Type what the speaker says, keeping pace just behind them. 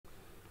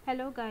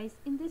Hello guys,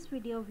 in this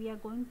video we are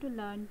going to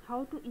learn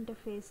how to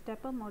interface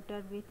stepper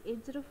motor with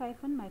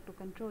 8051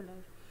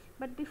 microcontroller.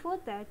 But before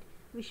that,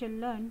 we shall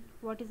learn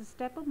what is a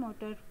stepper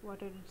motor,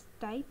 what are its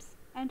types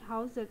and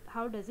how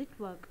does it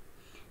work.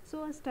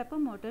 So a stepper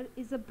motor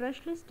is a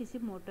brushless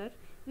DC motor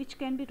which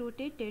can be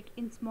rotated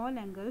in small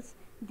angles.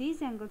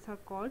 These angles are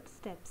called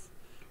steps.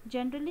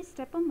 Generally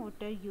stepper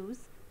motor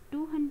use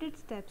 200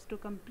 steps to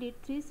complete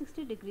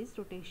 360 degrees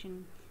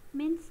rotation.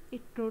 Means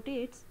it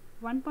rotates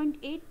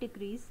 1.8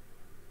 degrees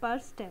per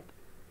step.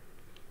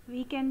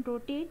 We can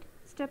rotate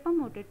stepper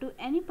motor to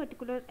any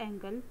particular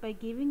angle by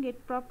giving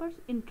it proper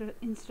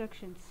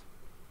instructions.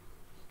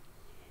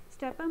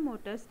 Stepper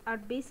motors are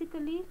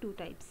basically two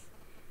types,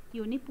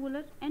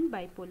 unipolar and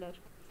bipolar.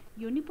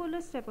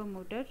 Unipolar stepper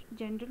motor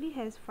generally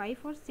has 5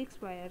 or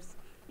 6 wires,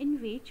 in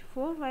which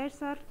 4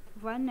 wires are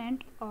one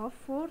end of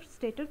 4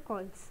 stator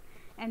coils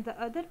and the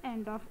other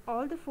end of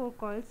all the 4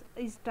 coils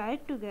is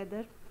tied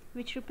together,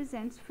 which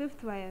represents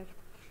 5th wire.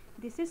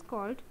 This is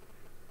called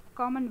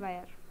common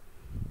wire.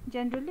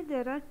 Generally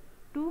there are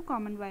two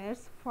common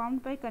wires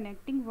formed by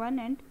connecting one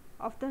end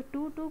of the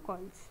two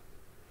coils.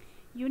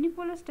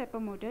 Unipolar stepper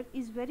motor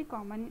is very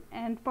common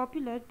and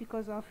popular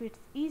because of its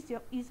ease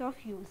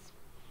of use.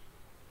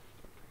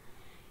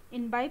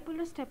 In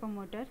bipolar stepper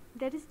motor,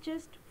 there is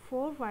just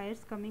 4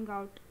 wires coming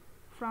out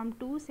from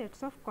 2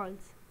 sets of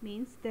coils,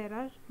 means there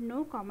are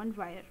no common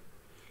wire.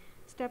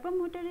 Stepper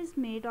motor is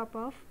made up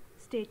of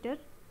stator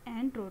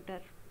and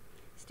rotor.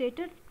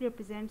 Stator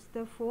represents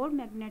the 4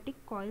 magnetic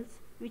coils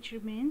which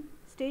remain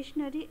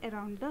stationary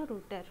around the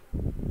rotor.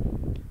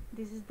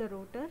 This is the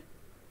rotor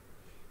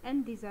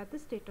and these are the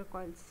stator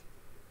coils.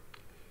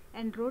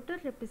 And rotor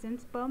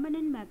represents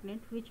permanent magnet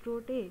which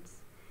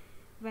rotates.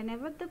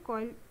 Whenever the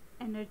coil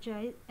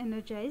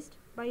energized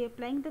by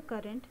applying the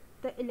current,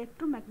 the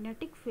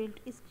electromagnetic field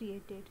is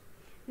created,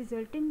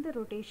 resulting in the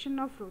rotation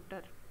of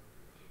rotor.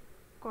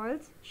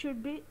 Coils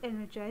should be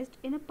energized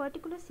in a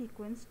particular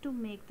sequence to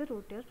make the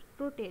rotor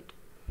rotate.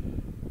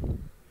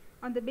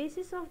 On the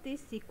basis of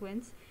this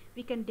sequence,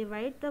 we can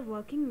divide the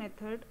working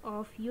method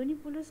of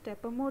unipolar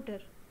stepper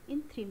motor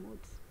in 3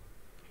 modes.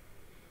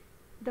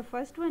 The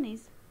first one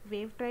is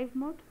wave drive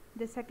mode,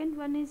 the second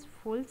one is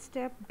full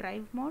step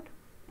drive mode,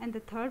 and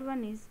the third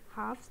one is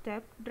half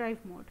step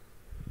drive mode.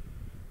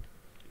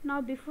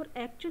 Now before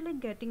actually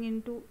getting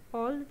into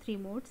all the 3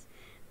 modes,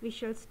 we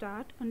shall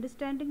start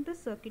understanding the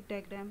circuit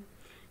diagram.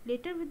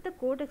 Later with the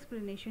code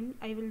explanation,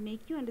 I will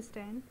make you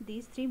understand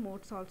these 3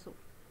 modes also.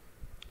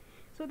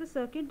 So the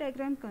circuit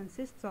diagram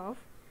consists of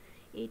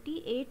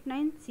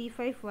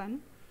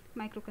 8089C51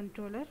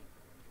 microcontroller,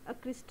 a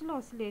crystal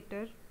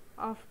oscillator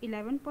of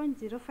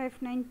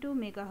 11.0592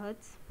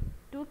 MHz,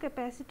 2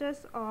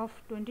 capacitors of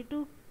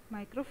 22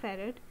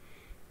 microfarad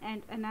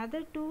and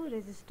another 2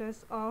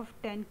 resistors of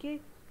 10k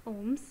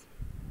ohms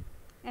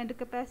and a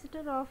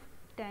capacitor of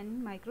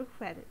 10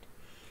 microfarad,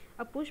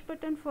 a push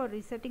button for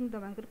resetting the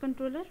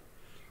microcontroller,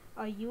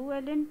 a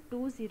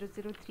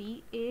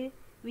ULN2003A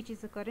which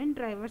is a current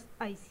driver's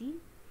IC,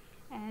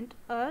 and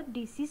a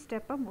DC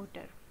stepper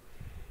motor.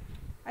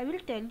 I will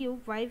tell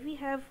you why we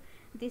have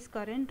this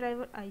current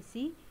driver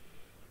IC.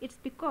 It's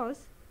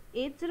because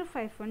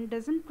 8051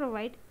 doesn't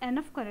provide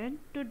enough current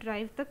to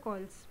drive the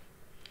coils.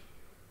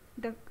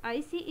 The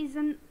IC is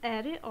an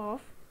array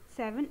of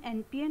 7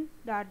 NPN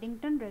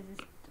Darlington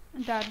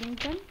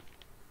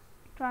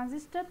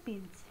transistor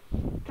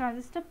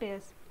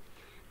pairs.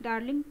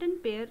 Darlington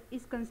pair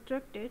is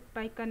constructed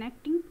by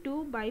connecting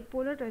 2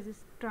 bipolar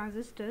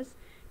transistors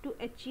to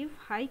achieve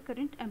high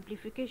current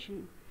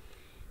amplification.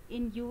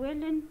 In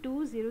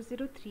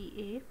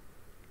ULN2003A,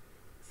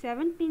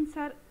 7 pins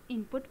are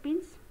input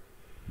pins.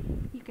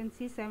 You can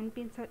see 7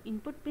 pins are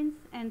input pins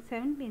and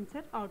 7 pins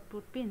are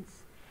output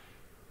pins.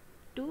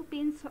 2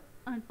 pins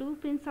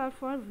are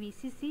for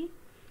VCC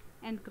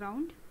and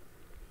ground.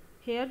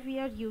 Here we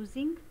are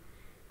using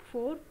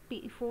 4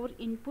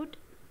 input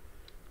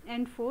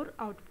and 4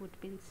 output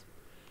pins.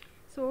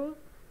 So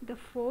the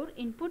 4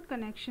 input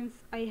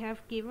connections I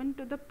have given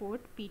to the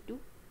port P2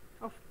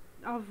 of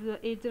the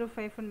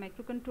 8051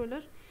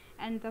 microcontroller,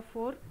 and the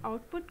 4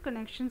 output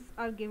connections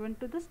are given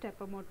to the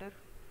stepper motor.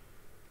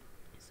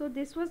 So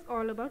this was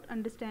all about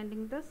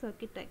understanding the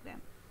circuit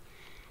diagram.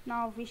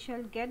 Now we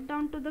shall get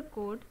down to the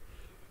code.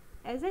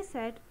 As I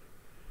said,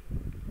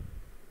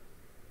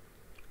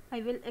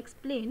 I will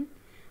explain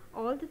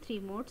all the 3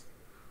 modes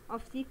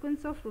of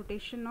sequence of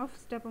rotation of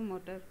stepper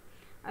motor.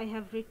 I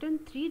have written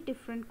 3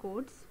 different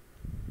codes.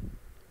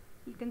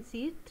 You can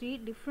see 3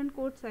 different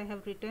codes I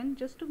have written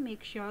just to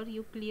make sure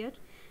you clear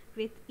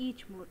with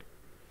each mode.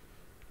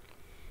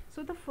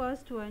 So the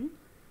first one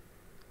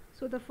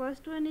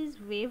is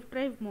wave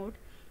drive mode.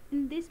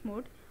 In this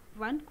mode,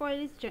 one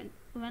coil is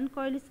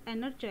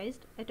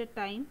energized at a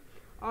time.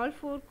 All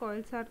 4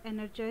 coils are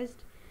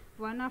energized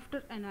one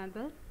after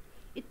another.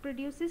 It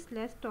produces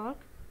less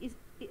torque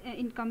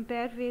in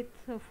compare with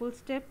full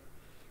step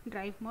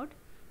drive mode,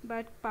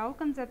 but power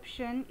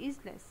consumption is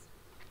less.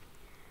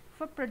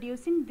 For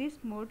producing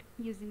this mode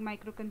using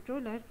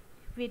microcontroller,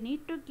 we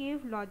need to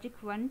give logic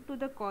 1 to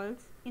the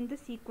coils in the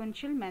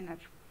sequential manner.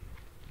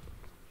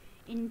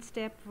 In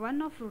step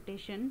 1 of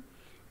rotation,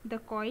 the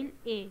coil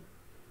A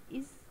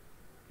is,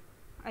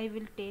 I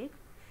will take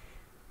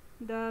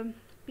the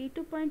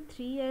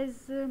P2.3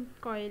 as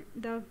coil,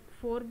 the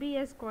 4B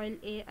as coil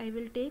A. I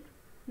will take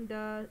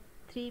the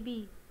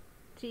 3B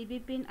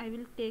pin, I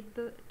will take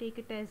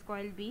it as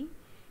coil B,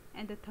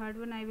 and the third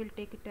one I will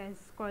take it as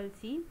coil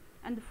C,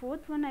 and the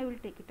fourth one I will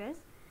take it as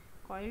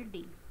coil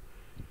D.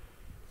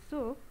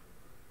 So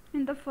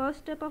in the first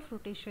step of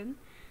rotation,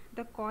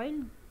 the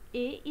coil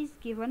A is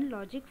given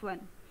logic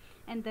 1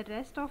 and the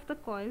rest of the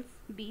coils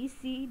B,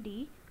 C,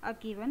 D are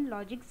given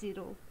logic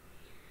 0.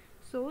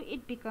 So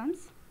it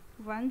becomes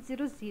 1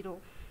 0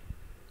 0,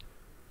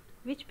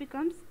 which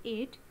becomes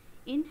 8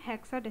 in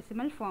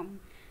hexadecimal form.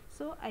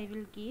 So I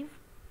will give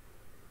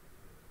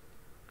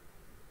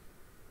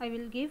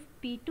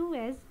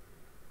P2 as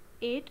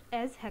 8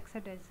 as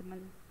hexadecimal,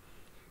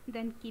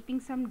 then keeping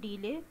some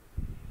delay.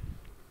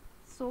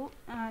 So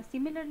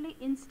similarly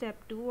in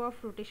step 2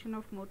 of rotation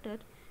of motor,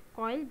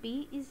 coil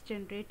B is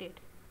generated,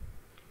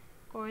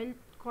 coil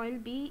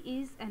B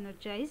is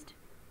energized,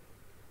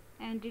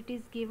 and it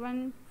is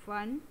given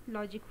 1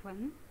 logic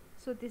 1.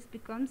 So this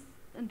becomes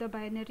the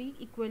binary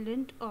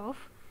equivalent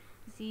of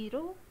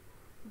 0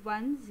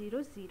 1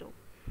 0 0.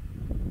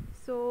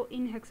 So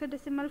in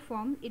hexadecimal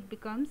form it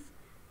becomes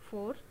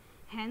 4,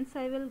 hence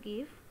I will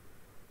give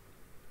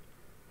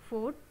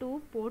 4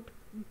 to port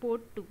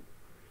 2.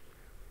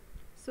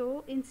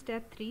 So in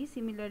step 3,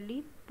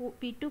 similarly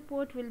P2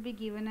 port will be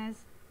given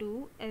as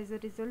 2 as a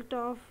result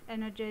of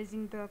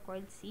energizing the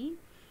coil C.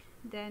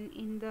 Then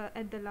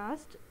at the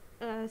last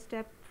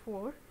step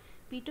 4,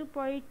 P2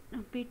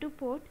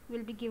 port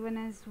will be given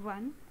as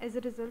 1 as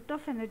a result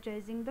of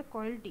energizing the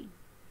coil D.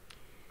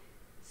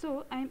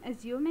 So I am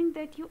assuming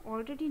that you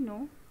already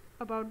know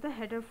about the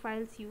header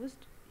files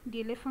used,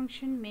 delay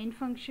function, main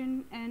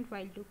function, and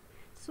while loop.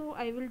 So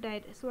I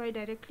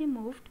directly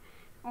moved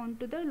on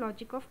to the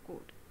logic of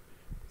code.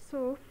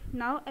 So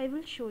now I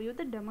will show you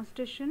the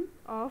demonstration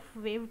of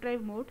wave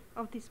drive mode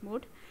of this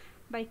mode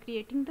by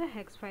creating the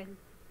hex file.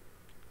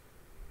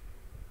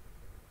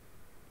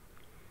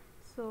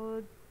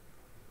 So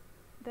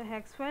the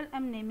hex file, I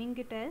am naming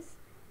it as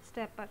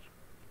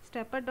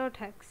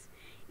stepper.hex.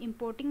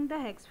 Importing the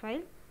hex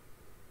file,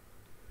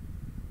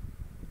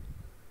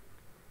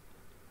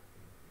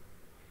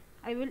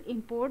 I will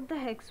import the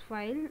hex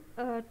file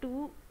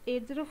to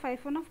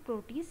 8051 of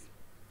Proteus,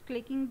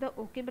 clicking the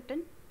OK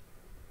button.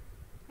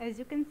 As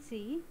you can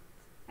see,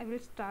 I will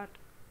start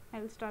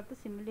the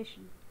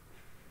simulation.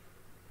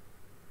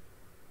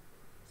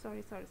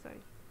 Sorry,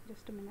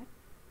 just a minute.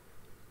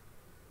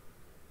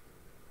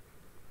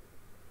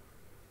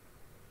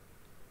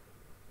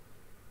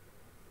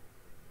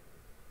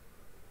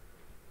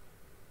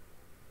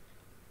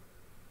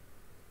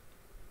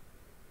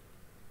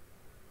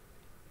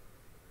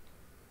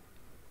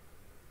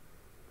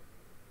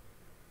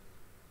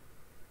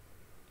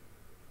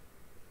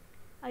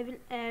 I will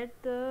add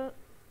the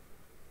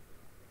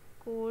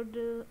code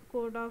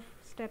of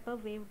stepper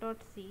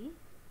wave.c.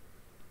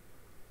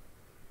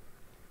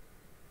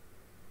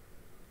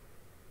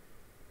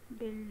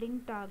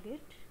 building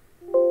target,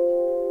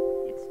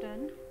 it's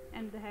done,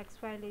 and the hex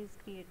file is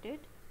created.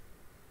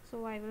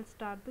 So I will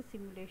start the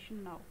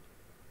simulation now.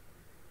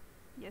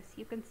 Yes,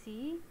 you can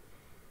see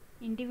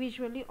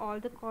individually all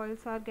the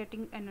coils are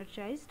getting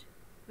energized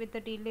with the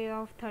delay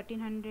of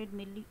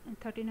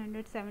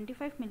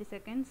 1375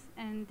 milliseconds,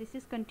 and this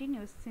is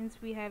continuous since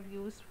we have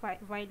used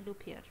while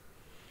loop here.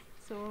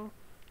 So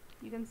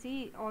you can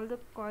see all the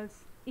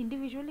coils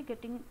individually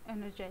getting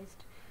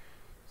energized.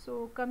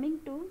 So coming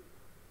to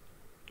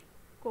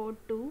code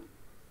 2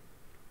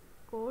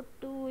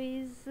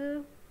 is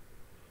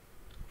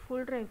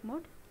full drive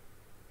mode.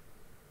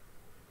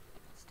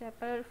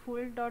 Stepper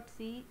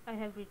full.c I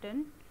have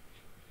written.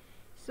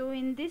 So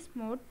in this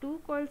mode,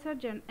 two coils are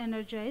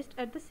energized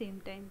at the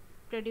same time,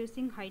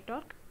 producing high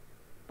torque.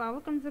 Power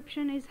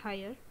consumption is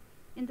higher.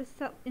 In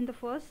the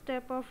first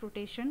step of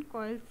rotation,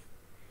 coils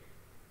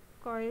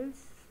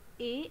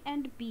A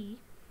and B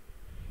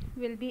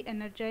will be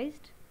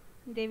energized.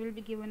 They will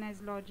be given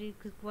as logic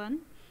 1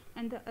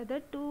 and the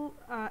other two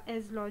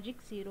as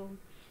logic 0.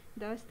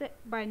 Thus the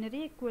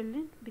binary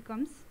equivalent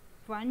becomes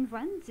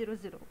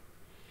 1100,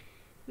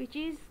 which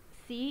is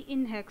C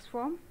in hex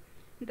form,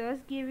 thus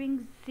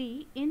giving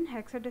C in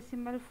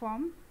hexadecimal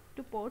form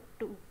to port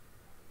 2.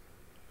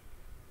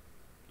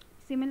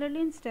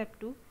 Similarly in step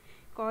 2,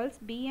 coils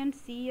B and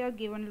C are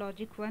given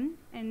logic 1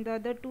 and the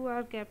other two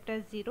are kept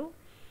as 0.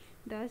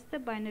 Thus the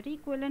binary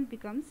equivalent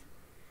becomes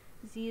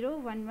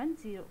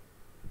 0110,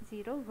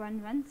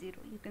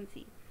 you can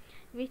see,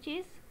 which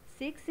is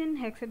 6 in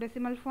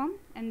hexadecimal form,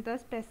 and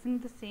thus passing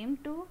the same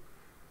to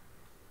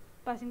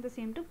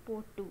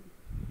port 2.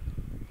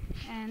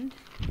 And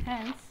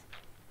hence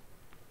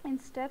in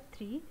step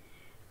 3,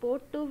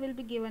 port 2 will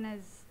be given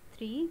as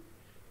 3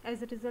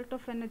 as a result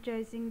of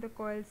energizing the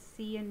coils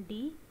C and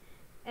D,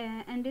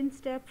 and in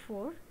step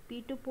 4,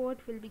 P2 port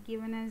will be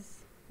given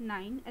as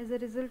 9 as a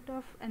result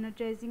of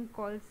energizing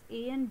coils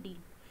A and D.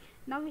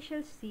 Now we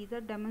shall see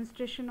the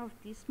demonstration of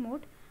this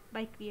mode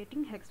by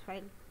creating hex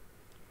file.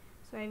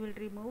 So I will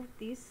remove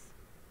this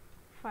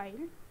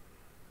file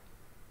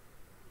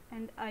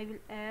and I will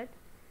add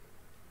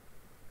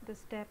the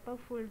stepper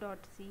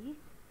full.c.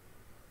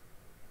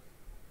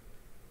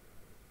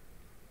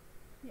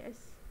 Yes,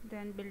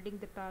 then building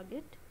the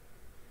target.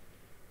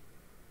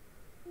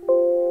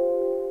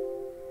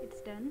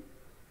 It's done.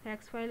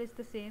 Hex file is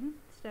the same,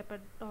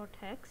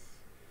 stepper.hex.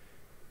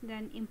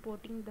 Then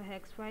importing the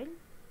hex file,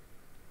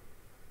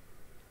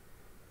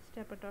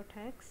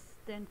 stepper.hex,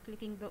 then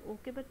clicking the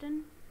OK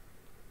button.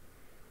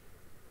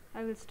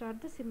 I will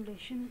start the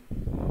simulation.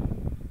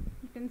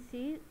 You can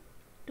see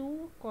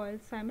two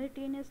coils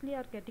simultaneously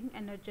are getting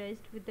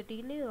energized with the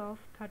delay of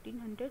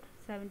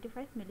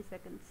 1375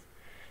 milliseconds.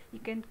 You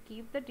can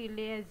keep the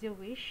delay as you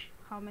wish,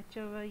 how much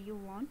ever you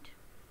want.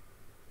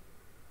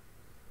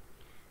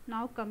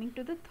 Now coming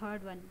to the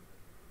third one.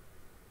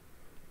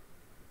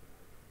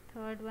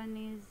 Third one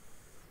is,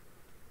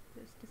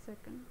 just a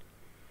second,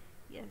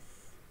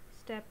 yes,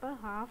 stepper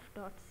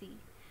half.c.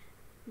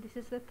 This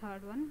is the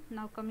third one.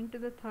 Now coming to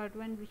the third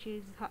one, which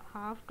is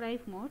half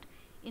drive mode.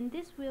 In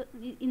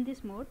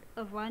this mode,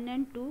 1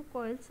 and 2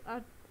 coils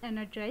are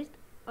energized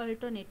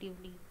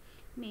alternatively.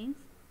 Means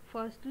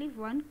firstly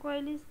one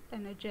coil is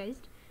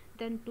energized,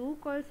 then 2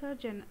 coils are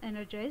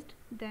energized,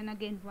 then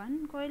again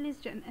one coil is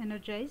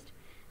energized,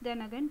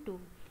 then again 2,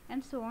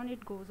 and so on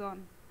it goes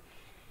on.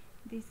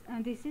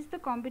 This is the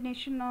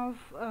combination of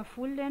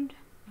full length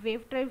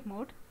wave drive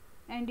mode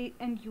and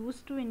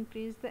used to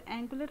increase the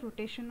angular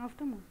rotation of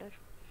the motor.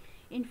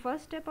 In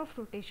first step of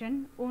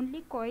rotation,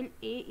 only coil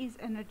A is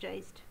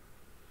energized.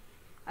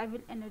 I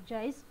will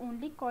energize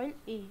only coil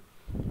A.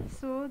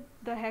 So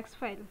the hex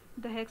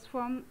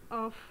form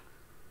of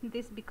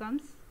this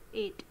becomes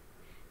 8.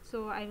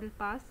 So I will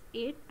pass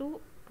 8 to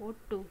port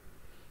 2.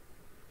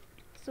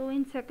 So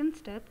in second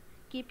step,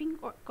 keeping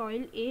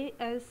coil A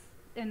as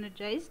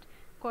energized,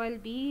 coil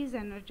B is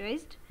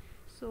energized.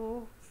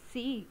 So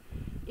C,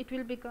 it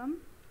will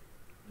become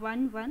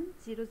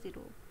 1100,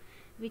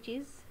 which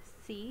is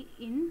C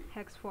in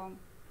hex form.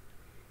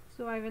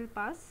 So I will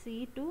pass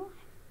C to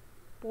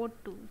port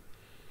 2,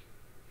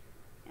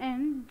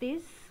 and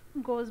this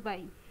goes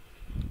by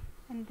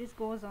and this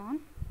goes on.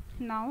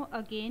 Now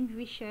again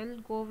we shall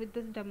go with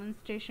this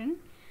demonstration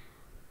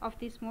of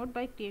this mode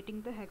by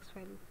creating the hex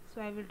file.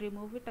 So I will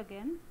remove it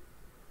again,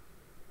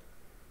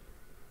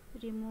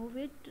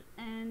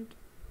 and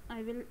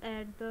I will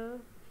add the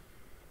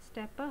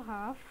stepper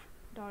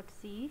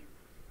half.c.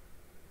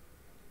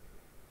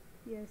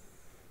 Yes,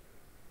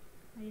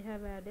 I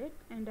have added,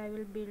 and I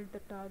will build the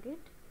target.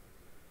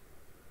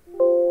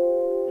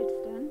 It's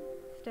done.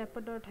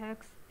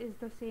 Stepper.hex is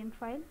the same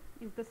file,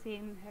 is the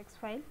same hex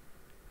file.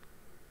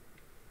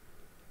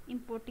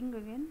 Importing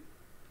again.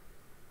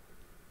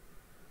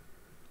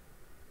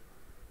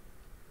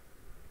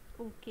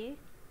 OK.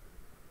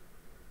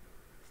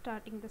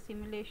 Starting the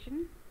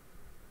simulation.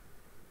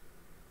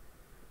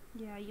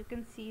 Yeah, you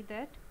can see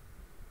that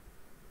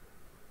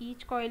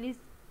each coil is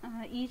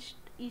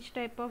each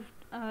type of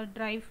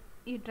drive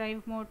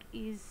mode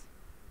is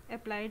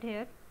applied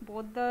here.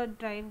 Both the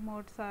drive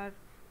modes are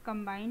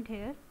combined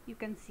here, you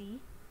can see,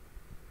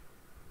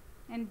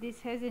 and this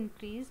has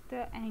increased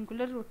the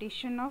angular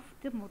rotation of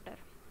the motor.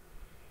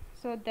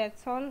 So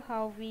that's all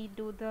how we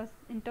do the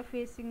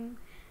interfacing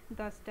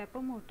the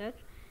stepper motor.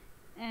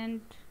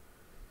 And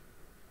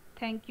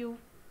thank you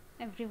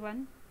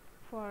everyone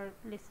for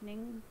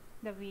listening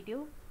the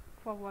video,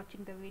 for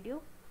watching the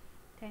video.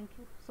 Thank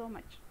you so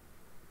much.